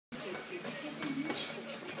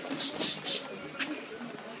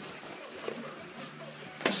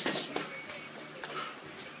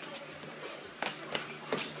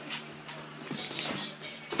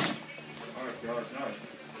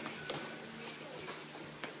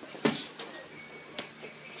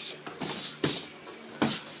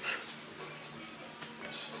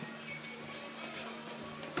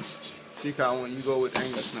Chica, I want you to go with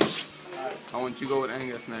Angus next. I want you to go with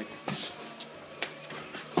Angus next.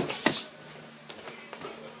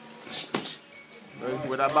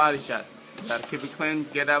 With that body shot. Gotta keep it clean,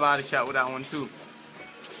 get that body shot with that one too.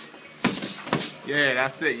 Yeah,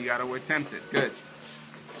 that's it. You gotta attempt it. Good.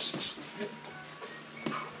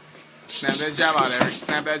 Snap that jab out, Eric.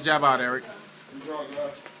 Snap that jab out, Eric.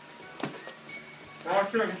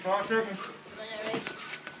 5 seconds, 5 seconds.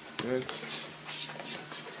 Good.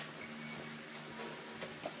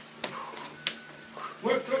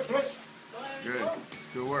 Flip. Good.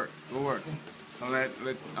 Good work. Good work. Don't let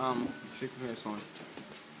shake your face on.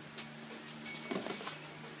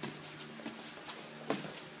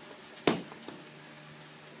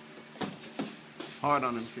 Hard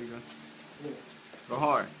on him, Chica. Go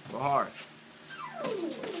hard. Go hard.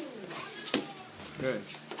 Good.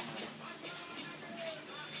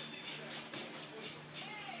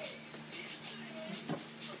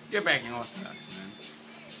 Get back in orthodox, man.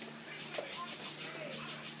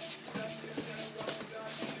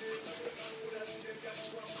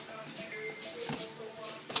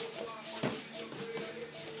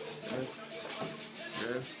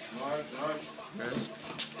 Good. Nice.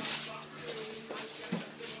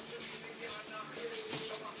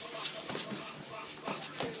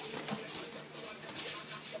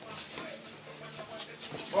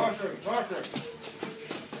 Good. Five seconds.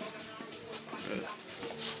 Good.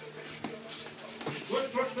 Flip.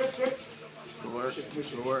 Good work.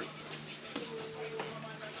 Good work.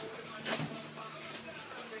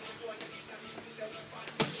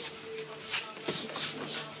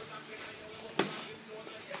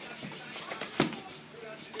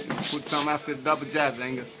 Put some after the double jabs,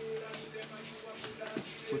 Angus.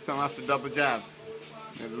 Put some after double jabs.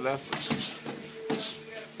 Maybe left.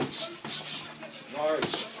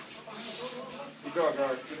 Nice. Good job,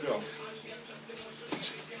 guys. Good job.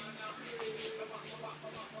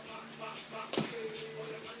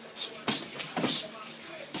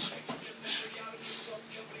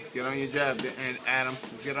 Let's get on your jab, and Adam.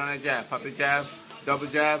 Let's get on that jab. Pop the jab, double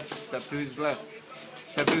jab, step to his left.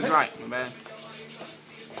 Step to his right, my man.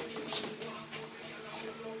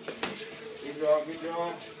 Good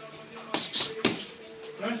job.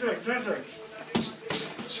 Center.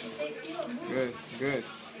 Good.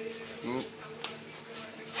 Move.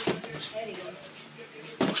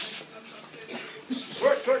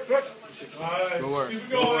 Quick. Nice. Good work. Keep it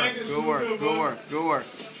going, Angus. Good work.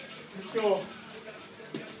 Let's go.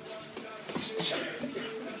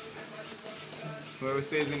 Whoever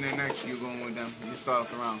stays in there next, you're going with them. You start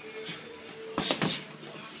off the round.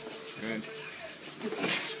 Good.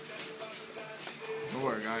 Good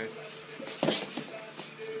work, guys.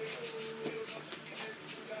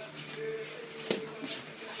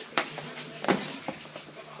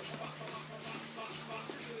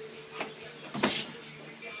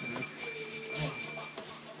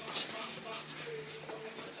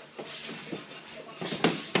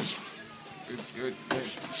 Good.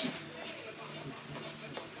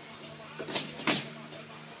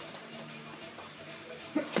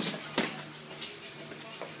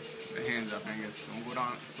 The hands up, Angus. Don't go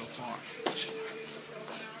down so far.